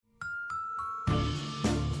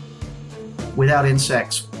Without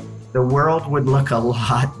insects, the world would look a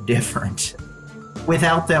lot different.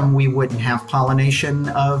 Without them, we wouldn't have pollination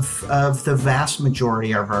of the vast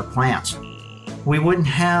majority of our plants. We wouldn't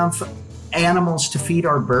have animals to feed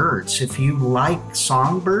our birds. If you like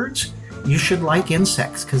songbirds, you should like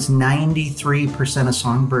insects, because 93% of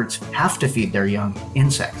songbirds have to feed their young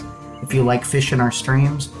insects. If you like fish in our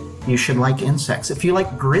streams, you should like insects. If you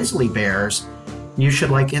like grizzly bears, you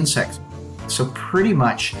should like insects. So pretty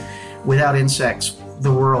much, without insects,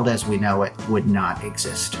 the world as we know it would not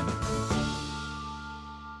exist.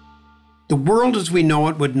 The world as we know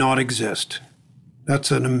it would not exist.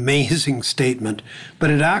 That's an amazing statement, but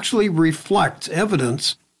it actually reflects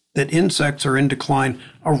evidence that insects are in decline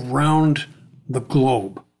around the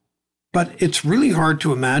globe. But it's really hard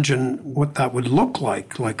to imagine what that would look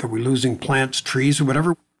like. Like, are we losing plants, trees, or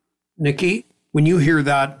whatever? Niki, when you hear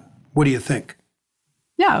that, what do you think?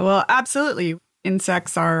 Yeah, well, absolutely.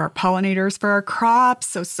 Insects are pollinators for our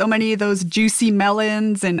crops. So many of those juicy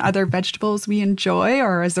melons and other vegetables we enjoy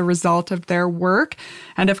are as a result of their work.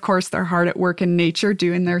 And of course, they're hard at work in nature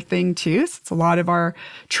doing their thing too. So it's a lot of our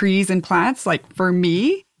trees and plants. Like for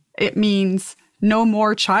me, it means no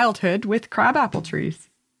more childhood with crabapple trees.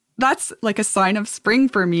 That's like a sign of spring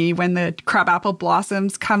for me when the crabapple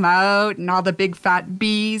blossoms come out and all the big fat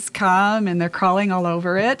bees come and they're crawling all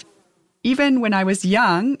over it. Even when I was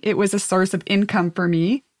young, it was a source of income for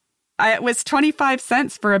me. It was 25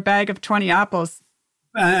 cents for a bag of 20 apples.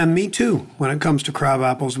 And me too. When it comes to crab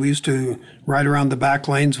apples, we used to ride around the back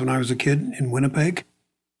lanes when I was a kid in Winnipeg,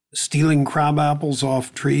 stealing crab apples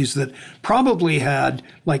off trees that probably had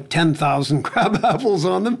like 10,000 crab apples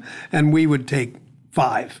on them, and we would take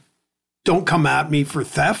 5. Don't come at me for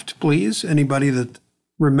theft, please, anybody that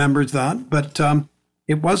remembers that. But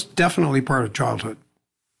it was definitely part of childhood.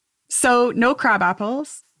 So no crab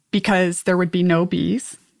apples because there would be no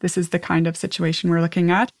bees. This is the kind of situation we're looking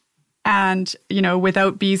at. And,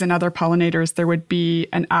 without bees and other pollinators, there would be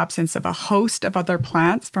an absence of a host of other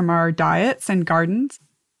plants from our diets and gardens.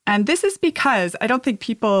 And this is because I don't think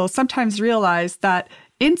people sometimes realize that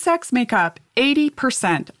insects make up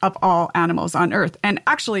 80% of all animals on Earth. And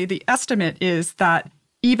actually, the estimate is that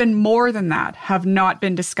even more than that have not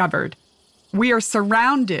been discovered. We are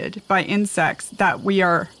surrounded by insects that we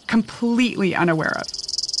are completely unaware of.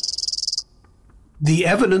 The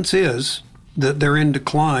evidence is that they're in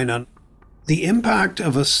decline, and the impact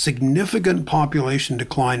of a significant population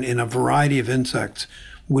decline in a variety of insects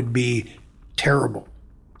would be terrible.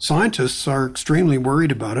 Scientists are extremely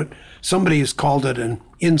worried about it. Somebody has called it an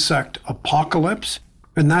insect apocalypse,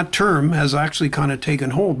 and that term has actually kind of taken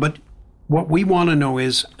hold. But what we want to know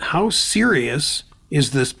is, how serious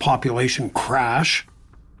is this population crash,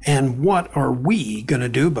 and what are we going to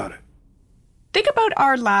do about it? Think about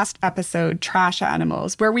our last episode, Trash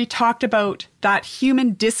Animals, where we talked about that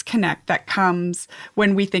human disconnect that comes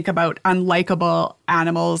when we think about unlikable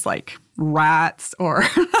animals like rats or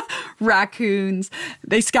raccoons.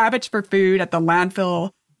 They scavenge for food at the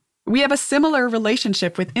landfill. We have a similar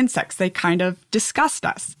relationship with insects. They kind of disgust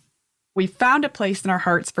us. We found a place in our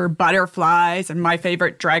hearts for butterflies and my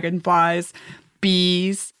favorite dragonflies,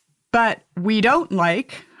 bees, but we don't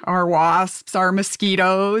like our wasps, our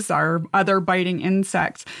mosquitoes, our other biting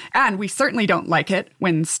insects. And we certainly don't like it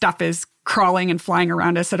when stuff is crawling and flying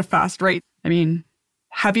around us at a fast rate. I mean,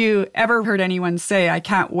 have you ever heard anyone say, I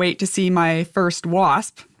can't wait to see my first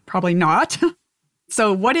wasp? Probably not.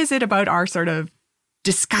 So what is it about our sort of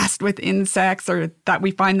disgust with insects, or that we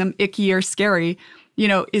find them icky or scary?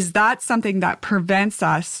 Is that something that prevents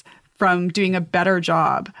us from doing a better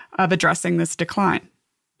job of addressing this decline?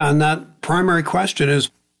 And that primary question is,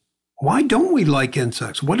 why don't we like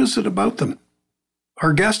insects? What is it about them?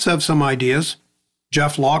 Our guests have some ideas.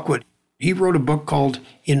 Jeff Lockwood, he wrote a book called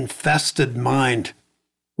Infested Mind.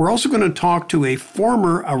 We're also going to talk to a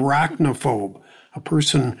former arachnophobe, a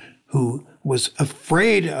person who was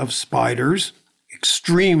afraid of spiders,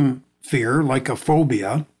 extreme fear, like a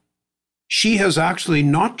phobia. She has actually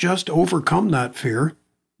not just overcome that fear,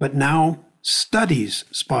 but now studies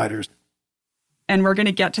spiders. And we're going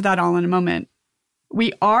to get to that all in a moment.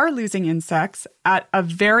 We are losing insects at a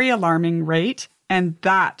very alarming rate, and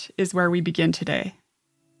that is where we begin today.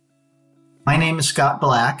 My name is Scott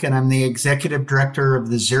Black, and I'm the Executive Director of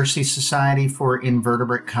the Xerces Society for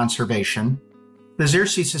Invertebrate Conservation. The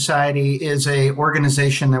Xerces Society is an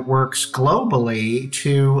organization that works globally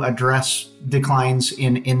to address declines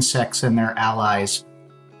in insects and their allies.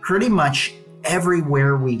 Pretty much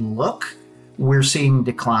everywhere we look, we're seeing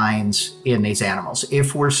declines in these animals.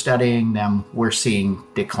 If we're studying them, we're seeing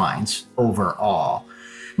declines overall.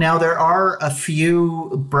 Now, there are a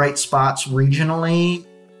few bright spots regionally.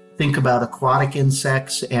 think about aquatic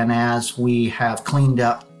insects, and as we have cleaned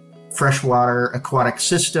up freshwater aquatic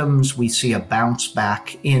systems, we see a bounce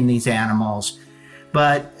back in these animals.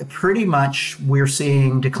 But pretty much we're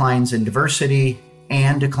seeing declines in diversity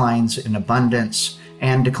and declines in abundance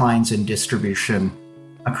and declines in distribution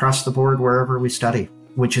across the board wherever we study,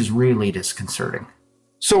 which is really disconcerting.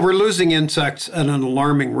 So we're losing insects at an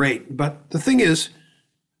alarming rate. But the thing is,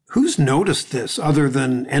 who's noticed this other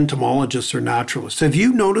than entomologists or naturalists? Have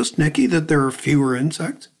you noticed, Niki, that there are fewer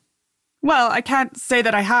insects? Well, I can't say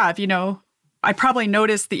that I have. I probably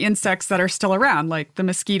noticed the insects that are still around, like the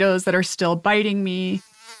mosquitoes that are still biting me.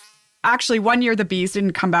 Actually, one year the bees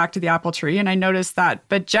didn't come back to the apple tree, and I noticed that.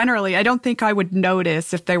 But generally, I don't think I would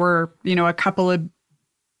notice if there were, a couple of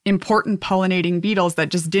important pollinating beetles that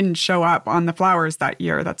just didn't show up on the flowers that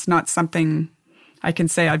year. That's not something I can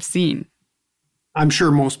say I've seen. I'm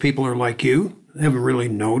sure most people are like you. They haven't really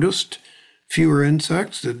noticed fewer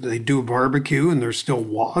insects. They do a barbecue and there's still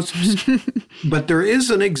wasps. But there is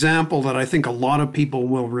an example that I think a lot of people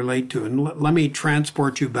will relate to. And let me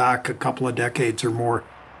transport you back a couple of decades or more.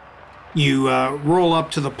 You roll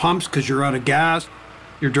up to the pumps because you're out of gas.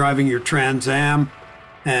 You're driving your Trans Am,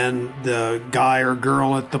 and the guy or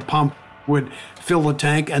girl at the pump would fill the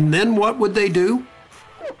tank. And then what would they do?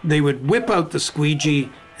 They would whip out the squeegee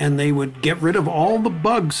and they would get rid of all the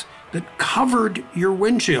bugs that covered your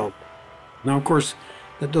windshield. Now, of course,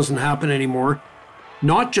 that doesn't happen anymore,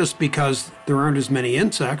 not just because there aren't as many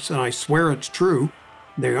insects, and I swear it's true,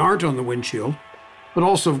 they aren't on the windshield, but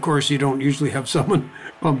also, of course, you don't usually have someone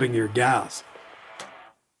pumping your gas.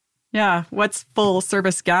 Yeah, what's full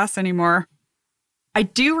service gas anymore? I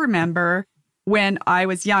do remember when I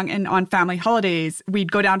was young and on family holidays,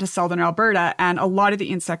 we'd go down to southern Alberta, and a lot of the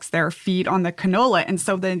insects there feed on the canola, and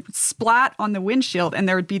so they splat on the windshield, and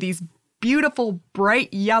there would be these beautiful,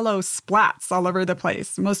 bright yellow splats all over the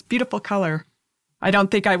place. The most beautiful color. I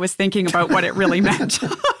don't think I was thinking about what it really meant.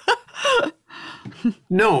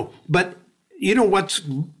 No, but what's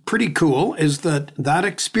pretty cool is that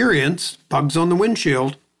experience, bugs on the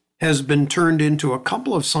windshield, has been turned into a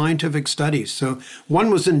couple of scientific studies. So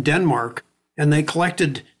one was in Denmark, and they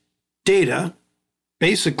collected data,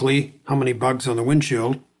 basically how many bugs on the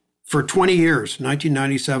windshield, for 20 years,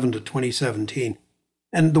 1997 to 2017.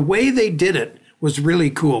 And the way they did it was really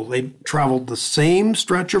cool. They traveled the same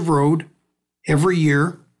stretch of road every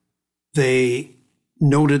year. They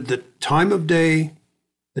noted the time of day,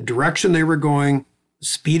 the direction they were going, the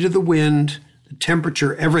speed of the wind, the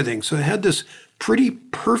temperature, everything. So they had this pretty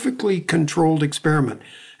perfectly controlled experiment.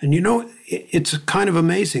 And it's kind of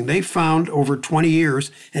amazing. They found over 20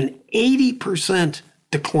 years an 80%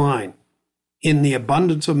 decline in the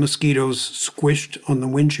abundance of mosquitoes squished on the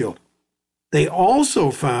windshield. They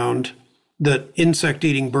also found that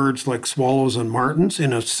insect-eating birds like swallows and martins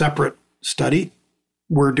in a separate study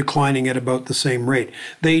were declining at about the same rate.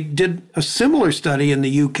 They did a similar study in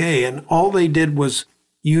the UK, and all they did was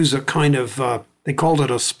use a kind of, they called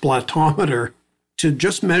it a splatometer, to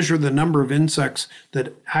just measure the number of insects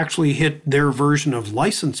that actually hit their version of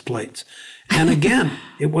license plates. And again,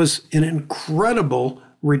 it was an incredible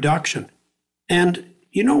reduction. And,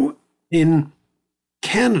 in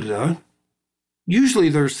Canada, usually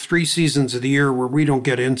there's 3 seasons of the year where we don't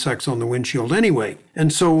get insects on the windshield anyway.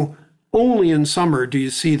 And so only in summer do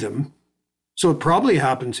you see them. So it probably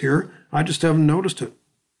happens here. I just haven't noticed it.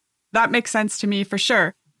 That makes sense to me for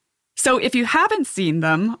sure. So if you haven't seen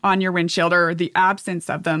them on your windshield or the absence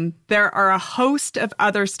of them, there are a host of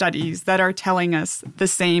other studies that are telling us the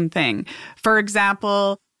same thing. For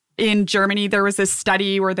example, in Germany, there was a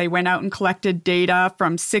study where they went out and collected data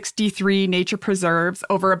from 63 nature preserves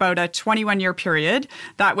over about a 21-year period.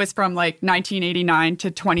 That was from 1989 to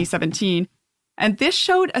 2017. And this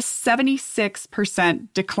showed a 76%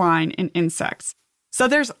 decline in insects. So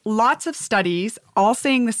there's lots of studies all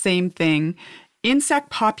saying the same thing. Insect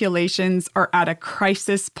populations are at a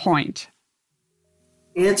crisis point.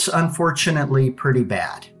 It's unfortunately pretty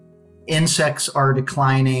bad. Insects are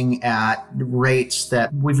declining at rates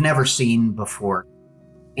that we've never seen before.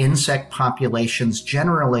 Insect populations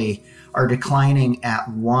generally are declining at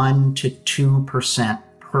 1% to 2%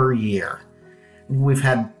 per year. We've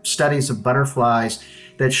had studies of butterflies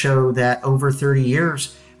that show that over 30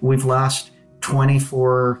 years, we've lost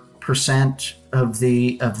 24% of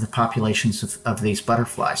the populations of these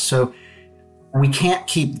butterflies. So we can't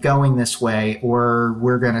keep going this way, or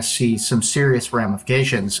we're going to see some serious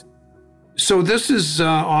ramifications. So this is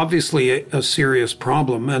obviously a serious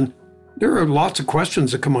problem, and there are lots of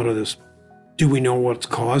questions that come out of this. Do we know what's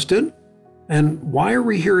caused it? And why are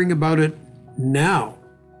we hearing about it now?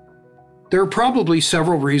 There are probably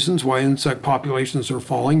several reasons why insect populations are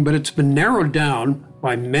falling, but it's been narrowed down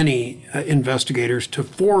by many investigators to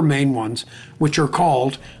four main ones, which are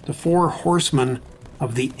called the four horsemen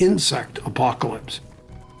of the insect apocalypse.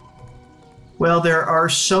 Well, there are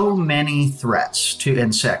so many threats to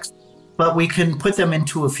insects, but we can put them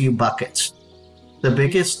into a few buckets. The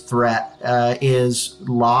biggest threat is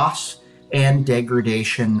loss and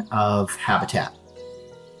degradation of habitat.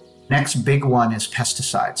 Next big one is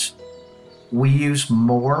pesticides. We use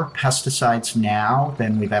more pesticides now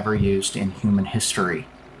than we've ever used in human history.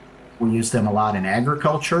 We use them a lot in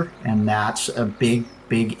agriculture, and that's a big,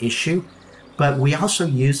 big issue. But we also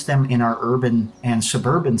use them in our urban and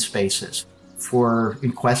suburban spaces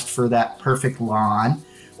in quest for that perfect lawn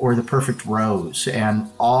or the perfect rose. And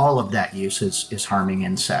all of that use is harming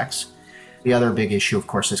insects. The other big issue, of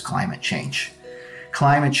course, is climate change.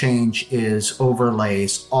 Climate change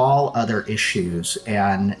overlays all other issues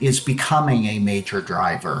and is becoming a major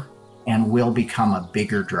driver and will become a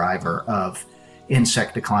bigger driver of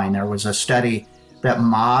insect decline. There was a study that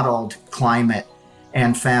modeled climate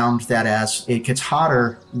and found that as it gets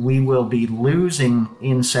hotter, we will be losing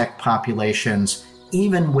insect populations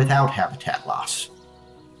even without habitat loss.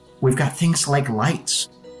 We've got things like lights.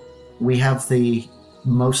 We have the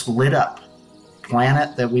most lit up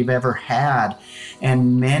planet that we've ever had,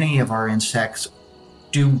 and many of our insects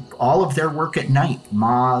do all of their work at night.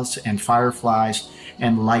 Moths and fireflies,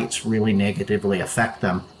 and lights really negatively affect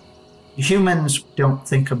them. Humans don't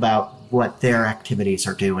think about what their activities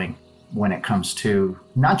are doing when it comes to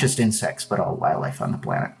not just insects, but all wildlife on the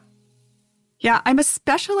planet. Yeah, I'm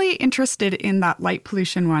especially interested in that light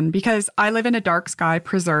pollution one because I live in a dark sky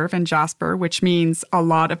preserve in Jasper, which means a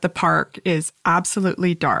lot of the park is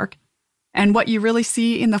absolutely dark. And what you really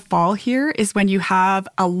see in the fall here is when you have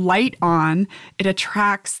a light on, it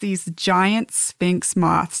attracts these giant sphinx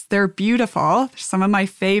moths. They're beautiful, some of my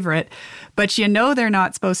favorite, but you know they're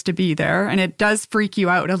not supposed to be there. And it does freak you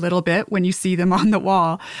out a little bit when you see them on the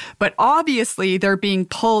wall. But obviously they're being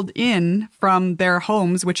pulled in from their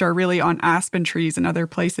homes, which are really on aspen trees and other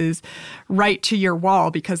places, right to your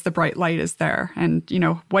wall because the bright light is there. And,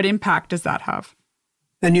 what impact does that have?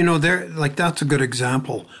 And that's a good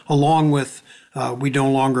example. Along with we no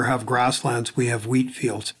longer have grasslands, we have wheat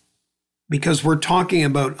fields. Because we're talking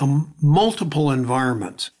about multiple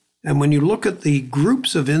environments. And when you look at the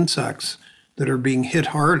groups of insects that are being hit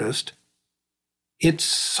hardest, it's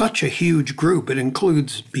such a huge group. It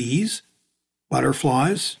includes bees,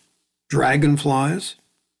 butterflies, dragonflies,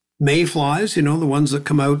 mayflies, the ones that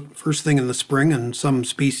come out first thing in the spring, and some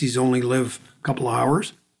species only live a couple of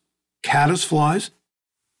hours, caddisflies.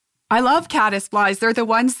 I love caddisflies. They're the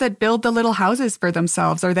ones that build the little houses for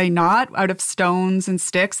themselves, are they not? Out of stones and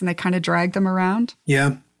sticks, and they kind of drag them around?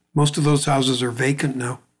 Yeah. Most of those houses are vacant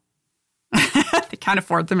now. They can't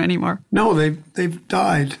afford them anymore. No, they've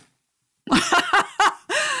died.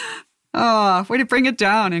 Oh, way to bring it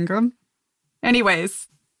down, Ingram. Anyways,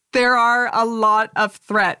 there are a lot of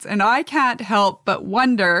threats, and I can't help but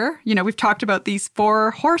wonder, we've talked about these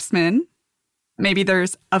four horsemen. Maybe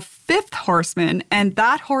there's a fifth horseman, and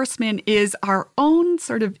that horseman is our own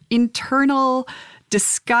sort of internal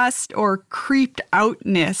disgust or creeped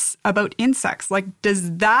outness about insects. Like,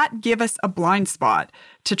 does that give us a blind spot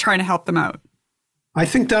to trying to help them out? I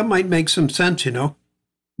think that might make some sense,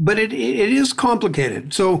 but it is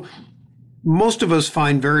complicated. So most of us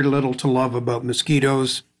find very little to love about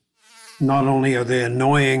mosquitoes. Not only are they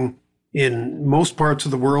annoying in most parts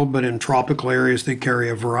of the world, but in tropical areas, they carry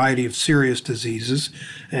a variety of serious diseases.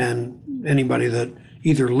 And anybody that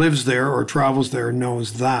either lives there or travels there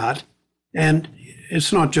knows that. And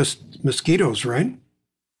it's not just mosquitoes, right?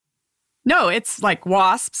 No, it's like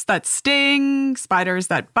wasps that sting, spiders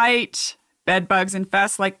that bite, bed bugs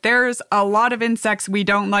infest. Like, there's a lot of insects we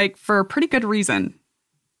don't like for a pretty good reason.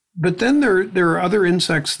 But then there are other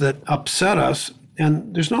insects that upset us.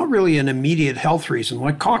 And there's not really an immediate health reason,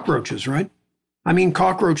 like cockroaches, right? I mean,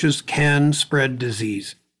 cockroaches can spread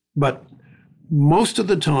disease, but most of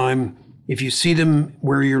the time, if you see them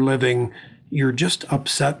where you're living, you're just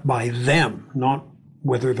upset by them, not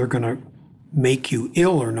whether they're going to make you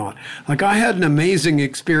ill or not. Like, I had an amazing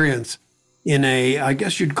experience in I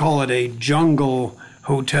guess you'd call it a jungle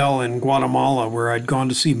hotel in Guatemala, where I'd gone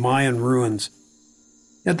to see Mayan ruins.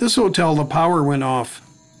 At this hotel, the power went off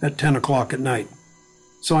at 10 o'clock at night.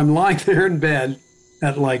 So I'm lying there in bed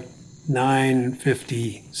at like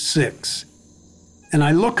 9:56. And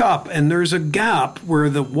I look up and there's a gap where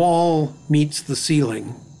the wall meets the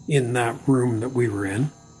ceiling in that room that we were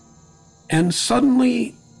in. And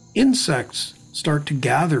suddenly insects start to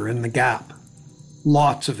gather in the gap.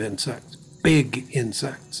 Lots of insects, big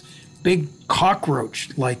insects, big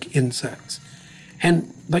cockroach-like insects.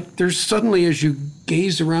 And like there's suddenly, as you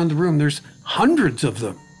gaze around the room, there's hundreds of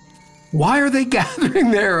them. Why are they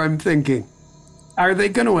gathering there, I'm thinking? Are they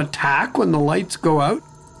going to attack when the lights go out?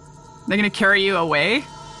 They're going to carry you away?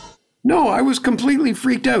 No, I was completely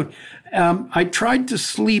freaked out. I tried to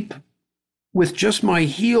sleep with just my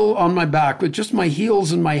heel on my back, with just my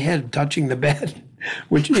heels and my head touching the bed,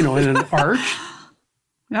 which, in an arch.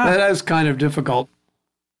 Yeah. That is kind of difficult.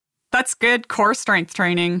 That's good core strength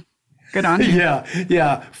training. Good on you.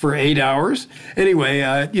 Yeah, for 8 hours. Anyway,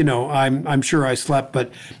 I'm sure I slept,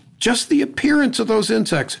 but just the appearance of those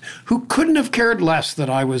insects, who couldn't have cared less that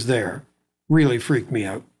I was there, really freaked me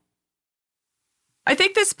out. I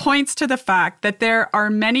think this points to the fact that there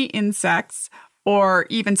are many insects or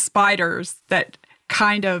even spiders that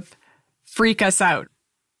kind of freak us out.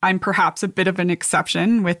 I'm perhaps a bit of an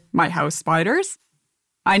exception with my house spiders.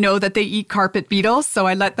 I know that they eat carpet beetles, so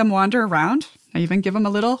I let them wander around. I even give them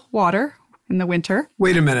a little water in the winter.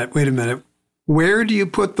 Wait a minute. Where do you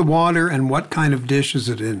put the water and what kind of dish is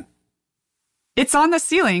it in? It's on the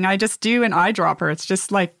ceiling. I just do an eyedropper. It's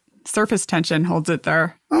just like surface tension holds it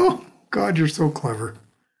there. Oh, God, you're so clever.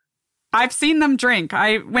 I've seen them drink.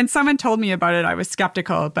 When someone told me about it, I was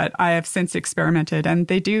skeptical, but I have since experimented, and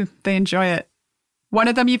they do. They enjoy it. One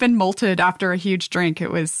of them even molted after a huge drink.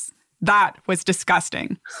 That was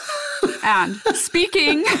disgusting. And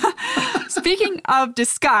speaking of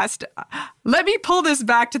disgust, let me pull this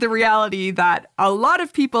back to the reality that a lot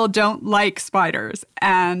of people don't like spiders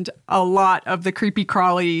and a lot of the creepy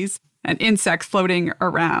crawlies and insects floating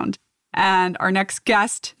around. And our next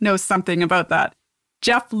guest knows something about that.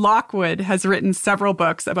 Jeff Lockwood has written several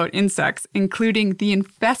books about insects, including The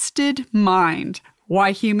Infested Mind: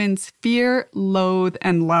 Why Humans Fear, Loathe,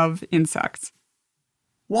 and Love Insects.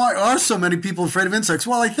 Why are so many people afraid of insects?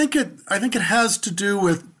 Well, I think it has to do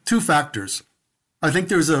with two factors. I think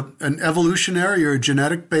there's an evolutionary or a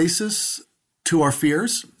genetic basis to our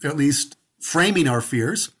fears, at least framing our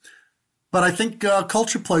fears. But I think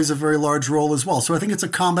culture plays a very large role as well. So I think it's a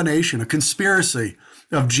combination, a conspiracy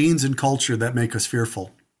of genes and culture that make us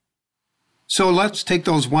fearful. So let's take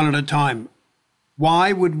those one at a time.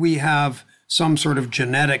 Why would we have some sort of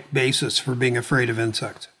genetic basis for being afraid of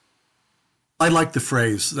insects? I like the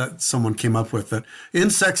phrase that someone came up with, that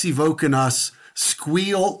insects evoke in us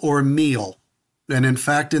squeal or meal. And in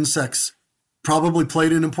fact, insects probably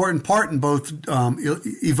played an important part in both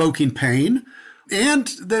evoking pain, and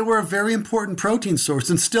they were a very important protein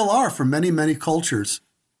source and still are for many, many cultures.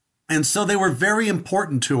 And so they were very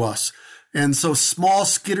important to us. And so small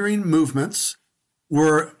skittering movements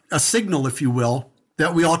were a signal, if you will,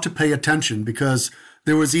 that we ought to pay attention, because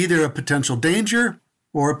there was either a potential danger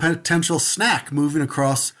or a potential snack moving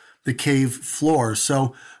across the cave floor.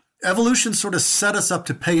 So evolution sort of set us up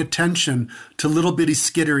to pay attention to little bitty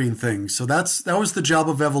skittering things. So that was the job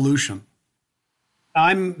of evolution.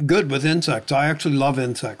 I'm good with insects. I actually love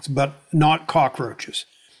insects, but not cockroaches.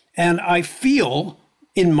 And I feel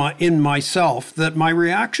in myself that my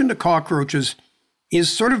reaction to cockroaches is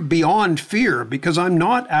sort of beyond fear, because I'm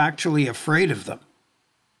not actually afraid of them.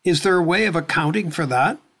 Is there a way of accounting for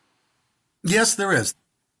that? Yes, there is.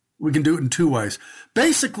 We can do it in two ways.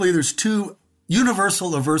 Basically, there's two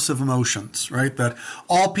universal aversive emotions, right? That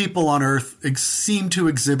all people on Earth seem to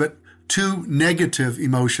exhibit two negative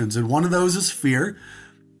emotions. And one of those is fear.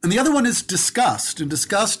 And the other one is disgust. And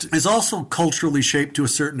disgust is also culturally shaped to a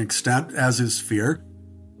certain extent, as is fear.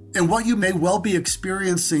 And what you may well be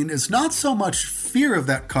experiencing is not so much fear of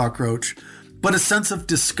that cockroach, but a sense of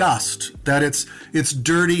disgust, that it's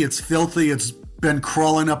dirty, it's filthy, it's been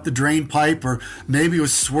crawling up the drain pipe, or maybe it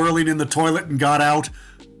was swirling in the toilet and got out.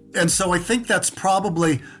 And so I think that's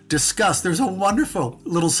probably disgust. There's a wonderful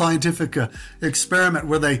little scientific experiment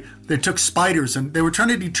where they took spiders, and they were trying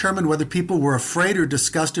to determine whether people were afraid or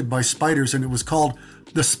disgusted by spiders, and it was called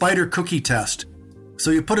the spider cookie test.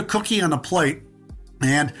 So you put a cookie on a plate,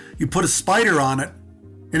 and you put a spider on it,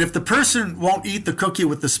 and if the person won't eat the cookie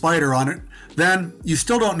with the spider on it, then you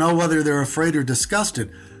still don't know whether they're afraid or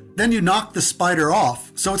disgusted. Then you knock the spider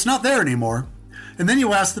off, so it's not there anymore. And then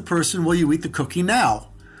you ask the person, will you eat the cookie now?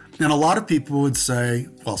 And a lot of people would say,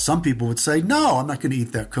 well, some people would say, no, I'm not going to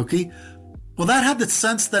eat that cookie. Well, that had the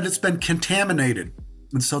sense that it's been contaminated.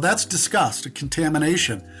 And so that's disgust, a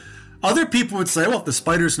contamination. Other people would say, well, if the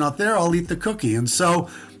spider's not there, I'll eat the cookie. And so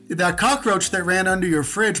that cockroach that ran under your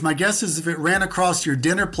fridge, my guess is if it ran across your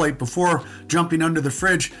dinner plate before jumping under the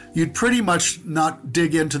fridge, you'd pretty much not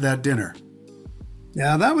dig into that dinner.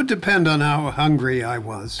 Yeah, that would depend on how hungry I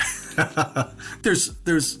was.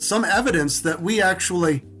 There's some evidence that we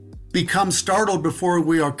actually become startled before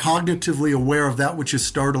we are cognitively aware of that which is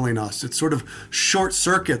startling us. It sort of short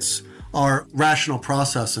circuits our rational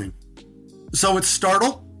processing. So it's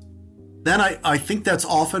startle. Then I think that's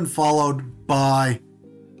often followed by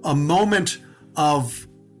a moment of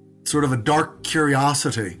sort of a dark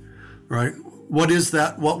curiosity, right? What is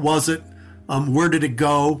that? What was it? Where did it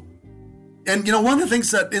go? And, one of the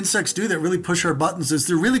things that insects do that really push our buttons is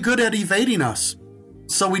they're really good at evading us.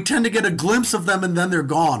 So we tend to get a glimpse of them and then they're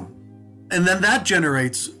gone. And then that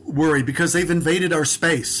generates worry because they've invaded our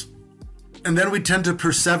space. And then we tend to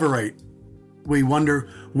perseverate. We wonder,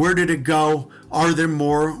 where did it go? Are there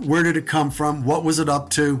more? Where did it come from? What was it up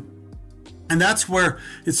to? And that's where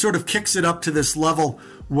it sort of kicks it up to this level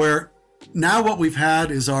where now what we've had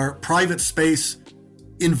is our private space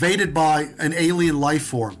invaded by an alien life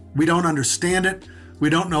form. We don't understand it. We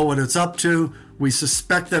don't know what it's up to. We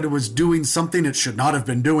suspect that it was doing something it should not have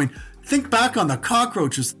been doing. Think back on the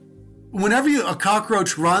cockroaches. Whenever a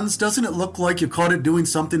cockroach runs, doesn't it look like you caught it doing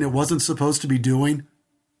something it wasn't supposed to be doing?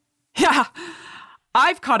 Yeah,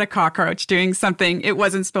 I've caught a cockroach doing something it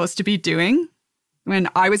wasn't supposed to be doing. When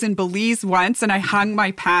I was in Belize once and I hung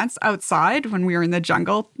my pants outside when we were in the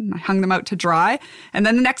jungle, I hung them out to dry. And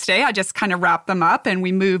then the next day I just kind of wrapped them up and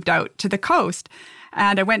we moved out to the coast.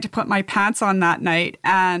 And I went to put my pants on that night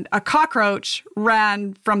and a cockroach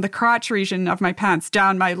ran from the crotch region of my pants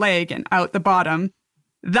down my leg and out the bottom.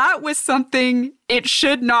 That was something it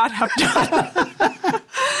should not have done.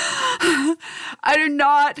 I do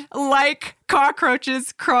not like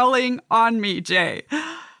cockroaches crawling on me, Jay.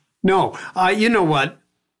 No, you know what?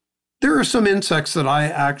 There are some insects that I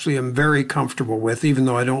actually am very comfortable with, even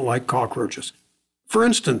though I don't like cockroaches. For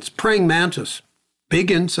instance, praying mantis.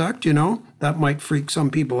 Big insect, that might freak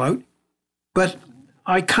some people out. But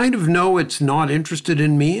I kind of know it's not interested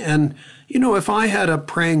in me. And, if I had a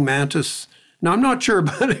praying mantis, now I'm not sure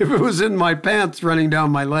about if it was in my pants running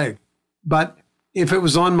down my leg, but if it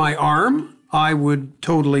was on my arm, I would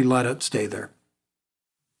totally let it stay there.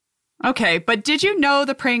 Okay, but did you know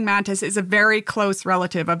the praying mantis is a very close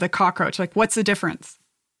relative of the cockroach? Like, what's the difference?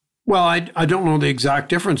 Well, I don't know the exact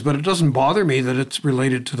difference, but it doesn't bother me that it's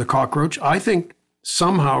related to the cockroach. I think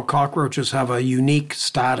somehow cockroaches have a unique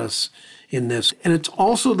status in this, and it's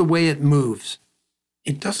also the way it moves.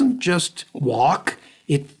 It doesn't just walk,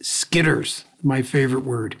 it skitters, my favorite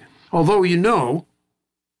word. Although,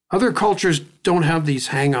 other cultures don't have these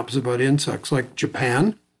hang-ups about insects, like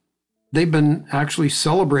Japan. They've been actually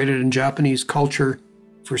celebrated in Japanese culture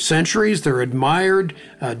for centuries. They're admired.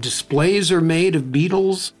 Displays are made of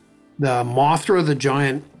beetles. The Mothra, the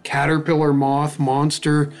giant caterpillar moth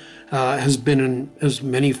monster, has been in as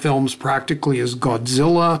many films practically as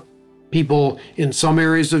Godzilla. People in some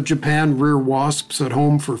areas of Japan rear wasps at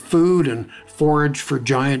home for food and forage for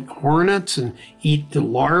giant hornets and eat the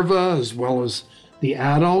larva as well as the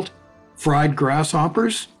adult. Fried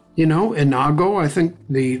grasshoppers. Inago, I think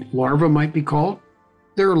the larva might be called.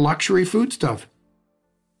 They're luxury food stuff.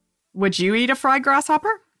 Would you eat a fried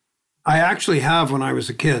grasshopper? I actually have when I was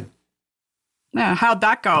a kid. Yeah, how'd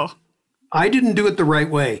that go? I didn't do it the right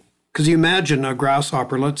way. Because you imagine a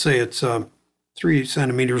grasshopper, let's say it's 3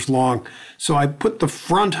 centimeters long. So I put the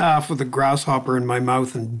front half of the grasshopper in my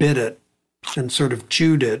mouth and bit it and sort of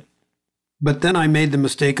chewed it. But then I made the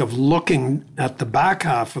mistake of looking at the back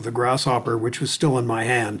half of the grasshopper, which was still in my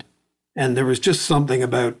hand. And there was just something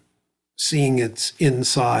about seeing its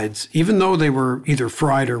insides, even though they were either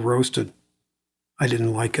fried or roasted. I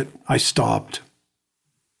didn't like it. I stopped.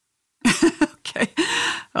 Okay.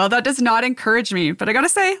 Well, that does not encourage me. But I got to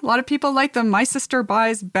say, a lot of people like them. My sister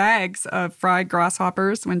buys bags of fried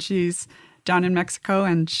grasshoppers when she's down in Mexico,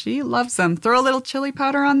 and she loves them. Throw a little chili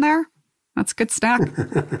powder on there. That's a good snack.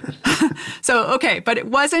 So, okay, but it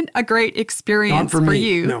wasn't a great experience for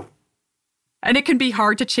you. No. And it can be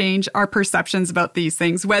hard to change our perceptions about these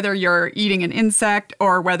things, whether you're eating an insect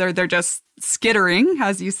or whether they're just skittering,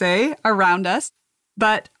 as you say, around us.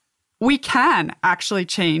 But we can actually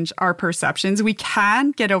change our perceptions. We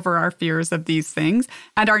can get over our fears of these things.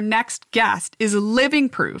 And our next guest is living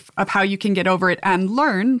proof of how you can get over it and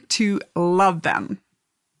learn to love them.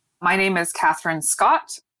 My name is Catherine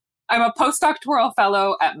Scott. I'm a postdoctoral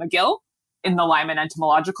fellow at McGill in the Lyman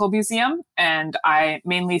Entomological Museum, and I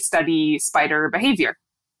mainly study spider behavior.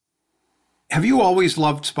 Have you always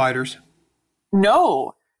loved spiders?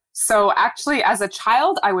 No. So actually, as a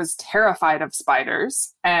child, I was terrified of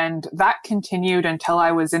spiders, and that continued until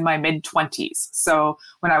I was in my mid-20s. So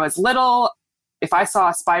when I was little, if I saw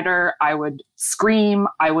a spider, I would scream.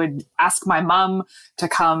 I would ask my mom to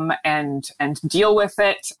come and deal with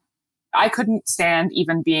it. I couldn't stand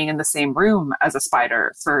even being in the same room as a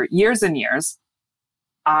spider for years and years.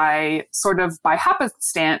 I sort of by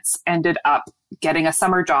happenstance ended up getting a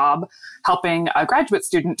summer job helping a graduate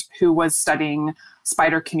student who was studying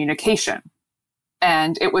spider communication.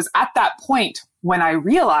 And it was at that point when I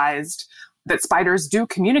realized that spiders do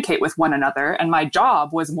communicate with one another. And my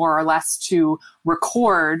job was more or less to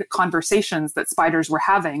record conversations that spiders were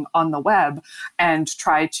having on the web and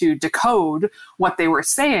try to decode what they were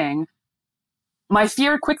saying. My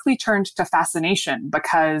fear quickly turned to fascination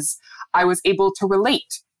because I was able to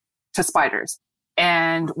relate to spiders.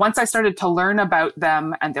 And once I started to learn about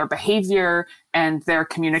them and their behavior and their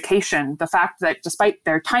communication, the fact that despite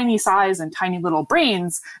their tiny size and tiny little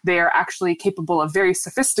brains, they are actually capable of very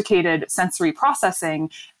sophisticated sensory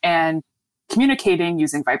processing and communicating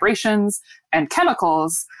using vibrations and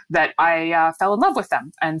chemicals, that I fell in love with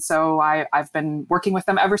them. And so I've been working with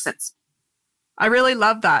them ever since. I really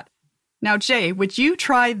love that. Now, Jay, would you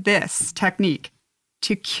try this technique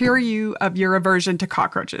to cure you of your aversion to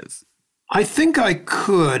cockroaches? I think I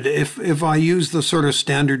could if I use the sort of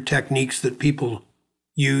standard techniques that people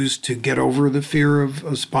use to get over the fear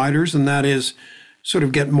of spiders, and that is sort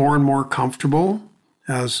of get more and more comfortable,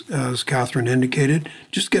 as Catherine indicated.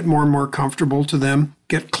 Just get more and more comfortable to them,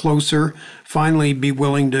 get closer, finally be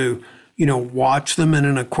willing to, watch them in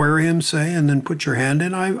an aquarium, say, and then put your hand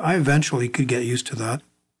in. I eventually could get used to that.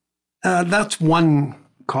 That's one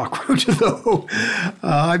cockroach, though.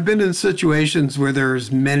 I've been in situations where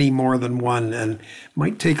there's many more than one, and it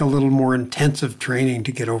might take a little more intensive training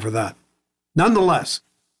to get over that. Nonetheless,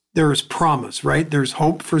 there is promise, right? There's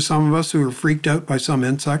hope for some of us who are freaked out by some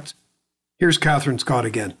insects. Here's Catherine Scott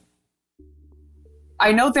again.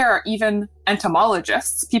 I know there are even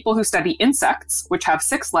entomologists, people who study insects, which have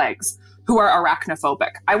 6 legs, who are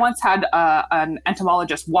arachnophobic. I once had an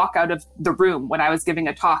entomologist walk out of the room when I was giving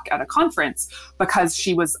a talk at a conference because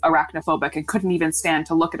she was arachnophobic and couldn't even stand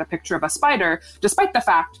to look at a picture of a spider, despite the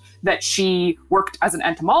fact that she worked as an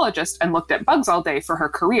entomologist and looked at bugs all day for her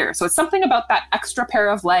career. So it's something about that extra pair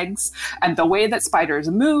of legs and the way that spiders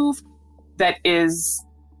move that is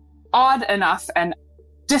odd enough and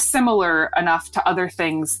dissimilar enough to other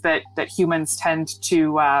things that humans tend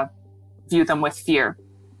to view them with fear.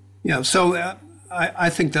 Yeah, so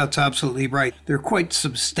I think that's absolutely right. They're quite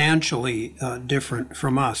substantially different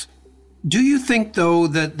from us. Do you think, though,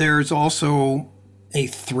 that there's also a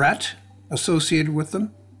threat associated with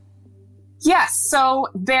them? Yes, so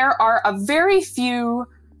there are a very few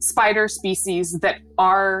spider species that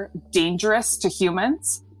are dangerous to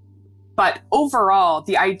humans. But overall,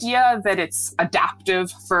 the idea that it's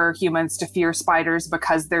adaptive for humans to fear spiders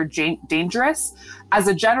because they're dangerous, as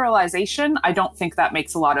a generalization, I don't think that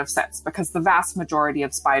makes a lot of sense because the vast majority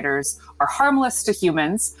of spiders are harmless to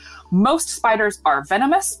humans. Most spiders are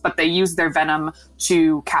venomous, but they use their venom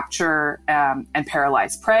to capture and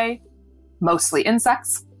paralyze prey, mostly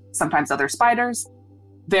insects, sometimes other spiders.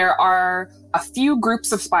 There are a few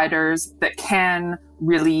groups of spiders that can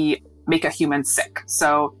really make a human sick.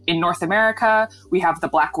 So in North America, we have the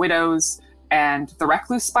black widows and the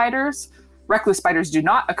recluse spiders. Recluse spiders do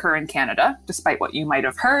not occur in Canada, despite what you might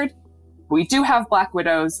have heard. We do have black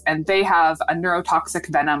widows, and they have a neurotoxic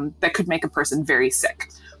venom that could make a person very sick.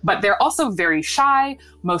 But they're also very shy.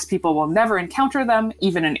 Most people will never encounter them,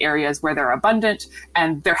 even in areas where they're abundant,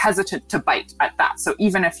 and they're hesitant to bite at that. So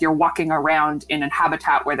even if you're walking around in a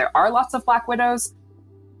habitat where there are lots of black widows,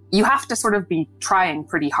 you have to sort of be trying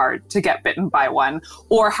pretty hard to get bitten by one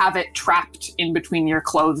or have it trapped in between your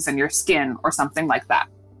clothes and your skin or something like that.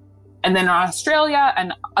 And then in Australia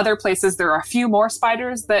and other places, there are a few more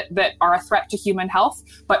spiders that are a threat to human health.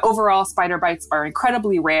 But overall, spider bites are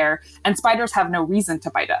incredibly rare, and spiders have no reason to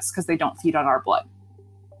bite us because they don't feed on our blood.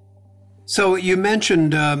 So you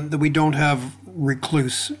mentioned that we don't have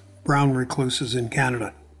brown recluses in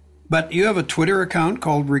Canada. But you have a Twitter account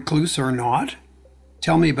called Recluse or Not.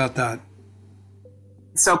 Tell me about that.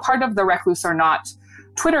 So part of the Recluse or Not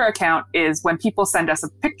Twitter account is when people send us a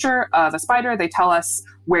picture of a spider, they tell us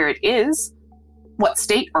where it is, what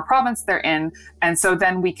state or province they're in. And so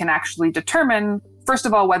then we can actually determine, first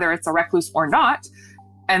of all, whether it's a recluse or not.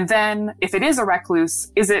 And then if it is a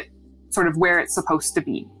recluse, is it sort of where it's supposed to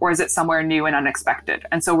be? Or is it somewhere new and unexpected?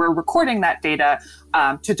 And so we're recording that data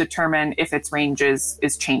to determine if its range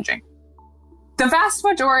is changing. The vast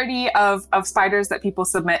majority of spiders that people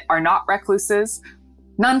submit are not recluses,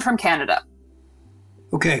 none from Canada.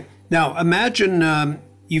 Okay. Now, imagine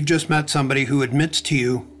you've just met somebody who admits to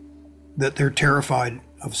you that they're terrified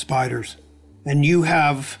of spiders, and you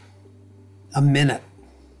have a minute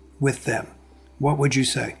with them. What would you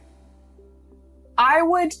say? I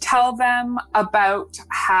would tell them about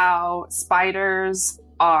how spiders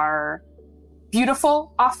are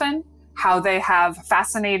beautiful often, how they have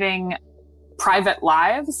fascinating private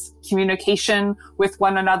lives, communication with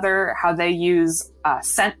one another, how they use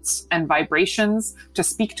scents and vibrations to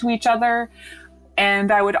speak to each other.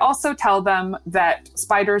 And I would also tell them that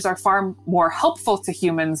spiders are far more helpful to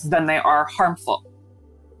humans than they are harmful.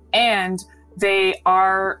 And they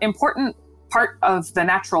are important part of the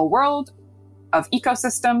natural world, of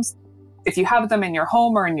ecosystems. If you have them in your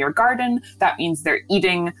home or in your garden, that means they're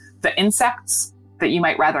eating the insects that you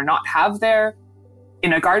might rather not have there.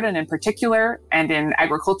 In a garden in particular, and in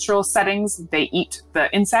agricultural settings, they eat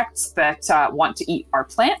the insects that want to eat our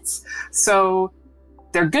plants. So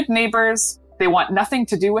they're good neighbors. They want nothing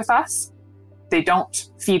to do with us. They don't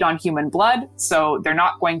feed on human blood, so they're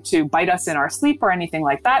not going to bite us in our sleep or anything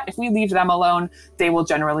like that. If we leave them alone, they will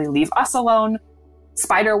generally leave us alone.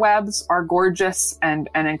 Spider webs are gorgeous and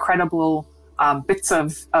incredible bits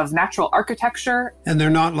of natural architecture. And they're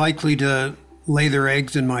not likely to lay their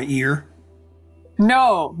eggs in my ear?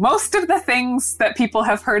 No, most of the things that people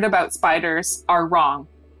have heard about spiders are wrong.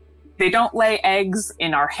 They don't lay eggs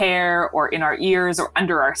in our hair or in our ears or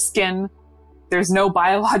under our skin. There's no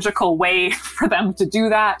biological way for them to do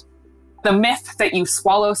that. The myth that you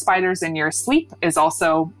swallow spiders in your sleep is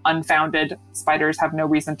also unfounded. Spiders have no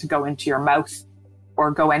reason to go into your mouth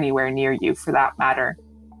or go anywhere near you for that matter.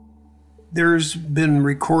 There's been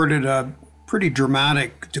recorded a pretty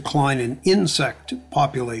dramatic decline in insect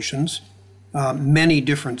populations, many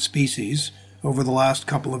different species over the last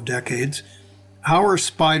couple of decades. How are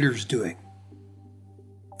spiders doing?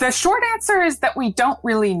 The short answer is that we don't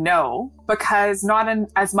really know because not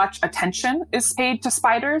as much attention is paid to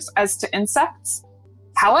spiders as to insects.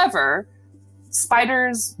 However,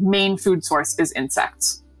 spiders' main food source is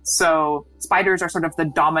insects. So spiders are sort of the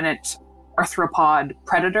dominant arthropod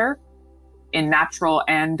predator in natural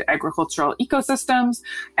and agricultural ecosystems.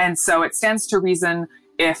 And so it stands to reason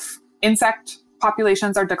if insect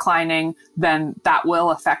populations are declining, then that will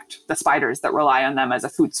affect the spiders that rely on them as a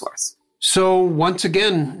food source. So once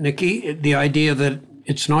again, Niki, the idea that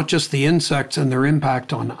it's not just the insects and their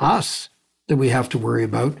impact on us that we have to worry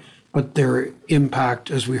about, but their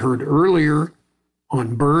impact, as we heard earlier,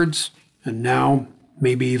 on birds and now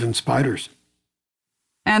maybe even spiders.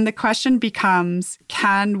 And the question becomes,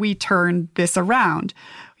 can we turn this around?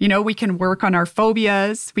 You know, we can work on our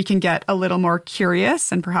phobias. We can get a little more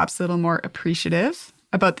curious and perhaps a little more appreciative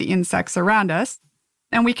about the insects around us.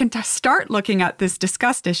 And we can start looking at this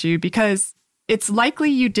disgust issue because it's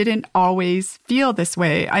likely you didn't always feel this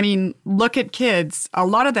way. I mean, look at kids. A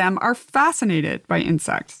lot of them are fascinated by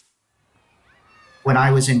insects. When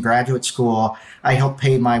I was in graduate school, I helped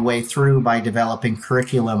pay my way through by developing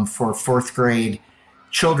curriculum for fourth grade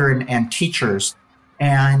children and teachers.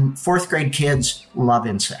 And fourth grade kids love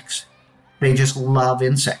insects. They just love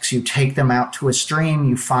insects. You take them out to a stream,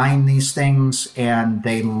 you find these things, and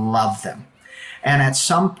they love them. And at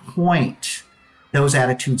some point, those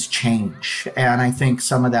attitudes change. And I think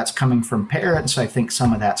some of that's coming from parents. I think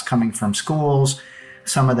some of that's coming from schools.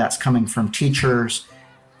 Some of that's coming from teachers.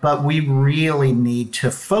 But we really need to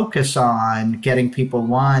focus on getting people,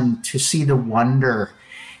 one, to see the wonder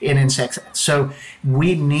in insects. So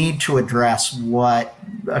we need to address what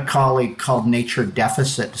a colleague called nature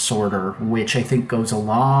deficit disorder, which I think goes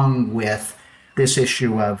along with this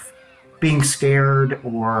issue of being scared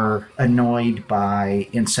or annoyed by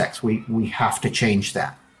insects. We have to change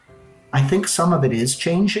that. I think some of it is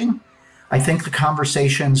changing. I think the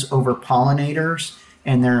conversations over pollinators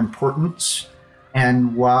and their importance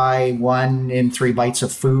and why 1 in 3 bites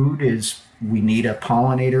of food is we need a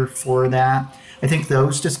pollinator for that. I think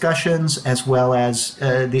those discussions, as well as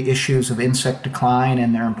the issues of insect decline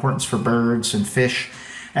and their importance for birds and fish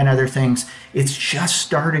and other things, it's just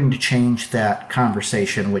starting to change that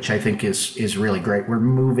conversation, which I think is really great. We're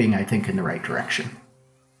moving, I think, in the right direction.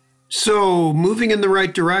 So moving in the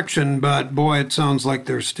right direction, but boy, it sounds like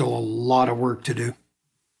there's still a lot of work to do.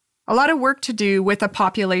 A lot of work to do with a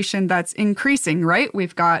population that's increasing, right?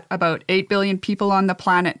 We've got about 8 billion people on the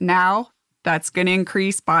planet now. That's going to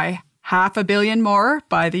increase by 500 million more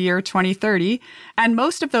by the year 2030. And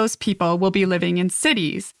most of those people will be living in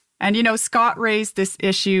cities. And, you know, Scott raised this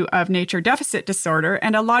issue of nature deficit disorder,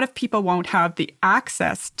 and a lot of people won't have the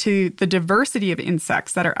access to the diversity of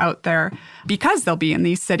insects that are out there because they'll be in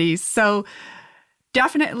these cities. So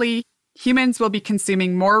definitely humans will be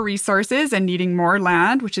consuming more resources and needing more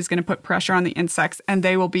land, which is going to put pressure on the insects, and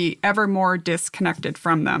they will be ever more disconnected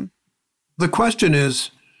from them. The question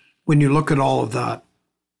is, when you look at all of that,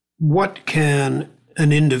 what can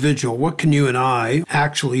an individual, what can you and I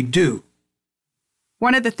actually do?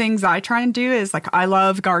 One of the things I try and do is, like, I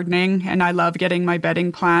love gardening and I love getting my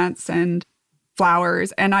bedding plants. And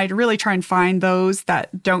flowers, and I'd really try and find those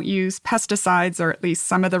that don't use pesticides, or at least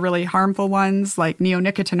some of the really harmful ones like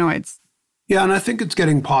neonicotinoids. Yeah, and I think it's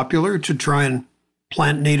getting popular to try and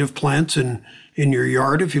plant native plants in your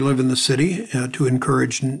yard if you live in the city to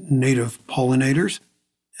encourage native pollinators.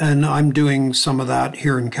 And I'm doing some of that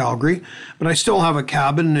here in Calgary. But I still have a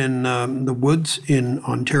cabin in the woods in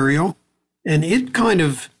Ontario. And it kind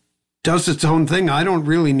of does its own thing. I don't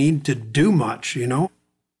really need to do much, you know?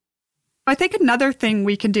 I think another thing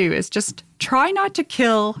we can do is just try not to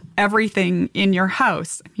kill everything in your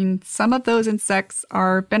house. I mean, some of those insects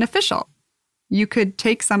are beneficial. You could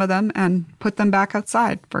take some of them and put them back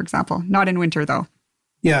outside, for example. Not in winter, though.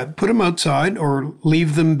 Yeah, put them outside or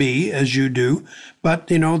leave them be, as you do. But,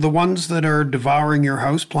 you know, the ones that are devouring your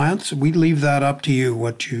house plants, we leave that up to you,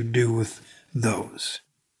 what you do with those.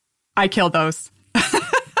 I kill those.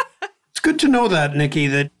 It's good to know that, Niki,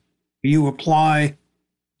 that you apply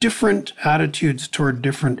different attitudes toward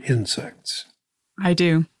different insects. I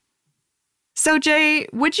do. So, Jay,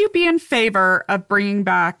 would you be in favor of bringing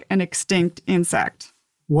back an extinct insect?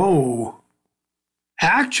 Whoa.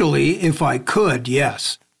 Actually, if I could,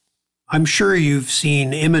 yes. I'm sure you've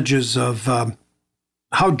seen images of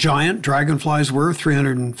how giant dragonflies were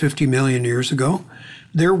 350 million years ago.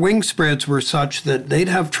 Their wing spreads were such that they'd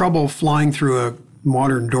have trouble flying through a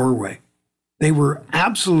modern doorway. They were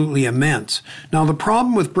absolutely immense. Now, the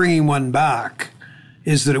problem with bringing one back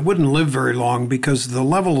is that it wouldn't live very long because the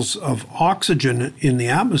levels of oxygen in the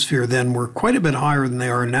atmosphere then were quite a bit higher than they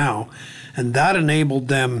are now. And that enabled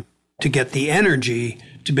them to get the energy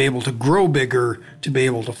to be able to grow bigger, to be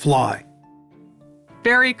able to fly.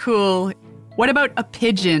 Very cool. What about a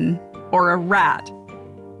pigeon or a rat?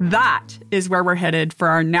 That is where we're headed for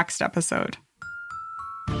our next episode.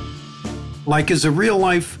 Like, is a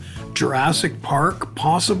real-life Jurassic Park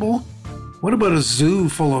possible? What about a zoo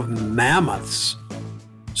full of mammoths?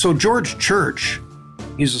 So George Church,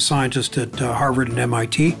 he's a scientist at Harvard and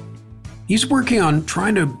MIT, he's working on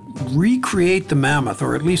trying to recreate the mammoth,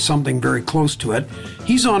 or at least something very close to it.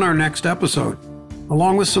 He's on our next episode,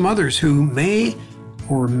 along with some others who may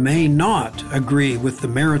or may not agree with the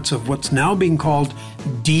merits of what's now being called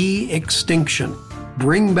de-extinction.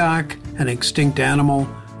 Bring back an extinct animal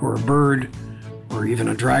or a bird or even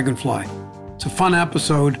a dragonfly. It's a fun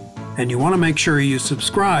episode, and you want to make sure you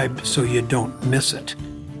subscribe so you don't miss it.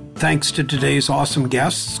 Thanks to today's awesome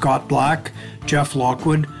guests, Scott Black, Jeff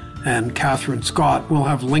Lockwood, and Catherine Scott. We'll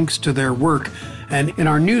have links to their work. And in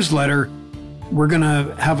our newsletter, we're going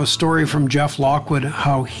to have a story from Jeff Lockwood,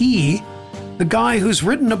 how he, the guy who's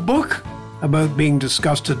written a book about being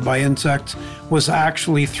disgusted by insects, was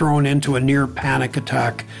actually thrown into a near panic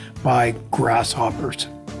attack by grasshoppers.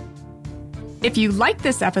 If you like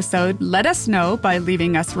this episode, let us know by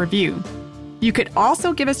leaving us a review. You could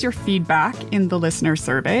also give us your feedback in the listener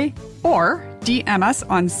survey or DM us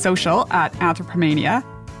on social at Anthropomania.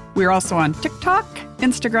 We're also on TikTok,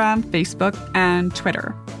 Instagram, Facebook, and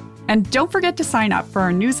Twitter. And don't forget to sign up for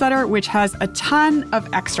our newsletter, which has a ton of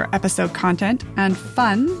extra episode content and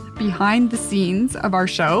fun behind the scenes of our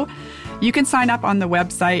show. You can sign up on the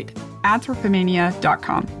website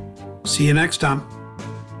anthropomania.com. See you next time.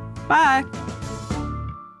 Bye.